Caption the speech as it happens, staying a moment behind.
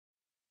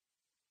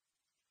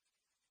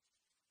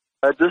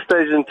At this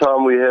stage in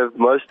time, we have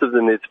most of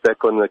the nets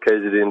back on the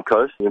KZN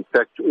coast. In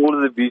fact, all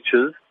of the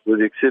beaches, with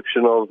the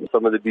exception of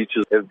some of the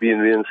beaches, have been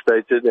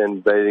reinstated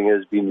and bathing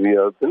has been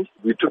reopened.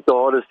 We took the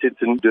hardest hit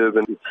in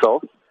Durban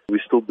itself. We're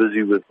still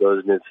busy with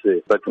those nets there.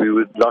 But we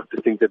would like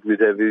to think that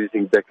we'd have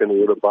everything back in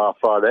order by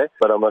Friday.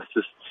 But I must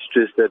just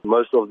stress that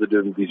most of the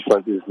Durban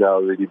beachfront is now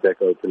already back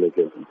open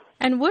again.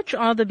 And which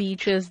are the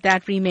beaches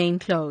that remain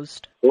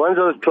closed? The ones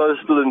that are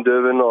closed still in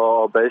Durban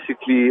are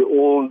basically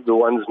all the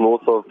ones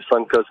north of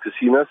Suncoast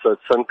Casino. So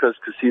it's Suncoast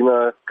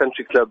Casino,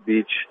 Country Club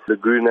Beach,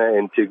 Laguna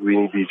and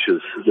Teguini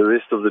beaches. The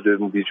rest of the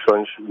Durban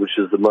beachfront, which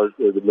is the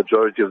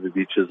majority of the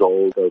beaches, are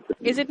all open.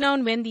 Is it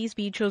known when these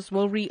beaches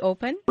will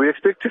reopen? We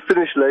expect to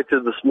finish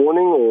later this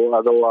morning, or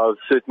otherwise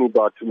certainly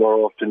by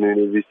tomorrow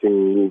afternoon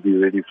everything will be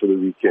ready for the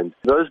weekend.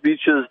 Those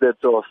beaches that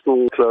are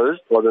still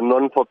closed are the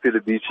non-popular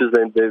beaches,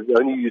 and they're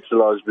only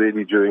utilized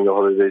really during the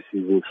holiday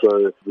season.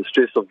 So the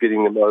stress of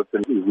getting them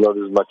open is not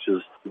as much as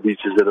the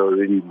beaches that are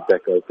already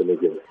back open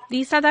again.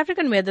 The South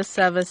African Weather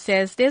Service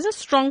says there's a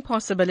strong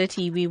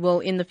possibility we will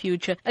in the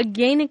future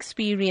again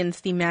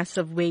experience the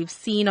massive waves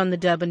seen on the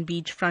Durban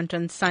beachfront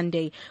on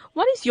Sunday.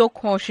 What is your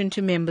caution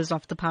to members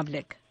of the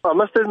public? I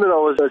must admit I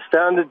was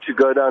astounded to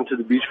go down to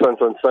the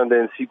beachfront on Sunday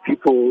and see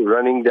people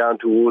running down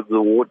towards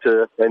the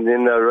water and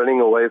then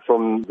running away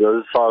from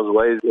those size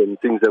waves and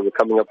things that were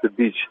coming up the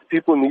beach.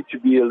 People need to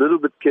be a little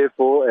bit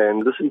careful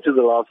and listen to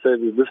the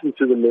lifesavers, listen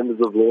to the members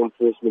of law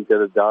enforcement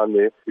that are down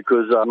there,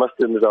 because I must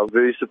admit I'm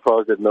very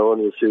surprised that no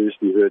one was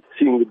seriously hurt,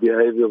 seeing the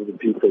behavior of the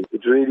people.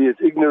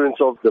 It's ignorance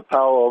of the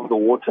power of the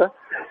water,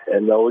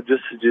 and I would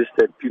just suggest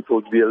that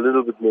people be a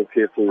little bit more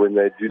careful when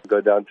they do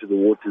go down to the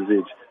water's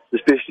edge,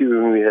 especially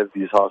when we have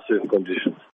these high surf conditions.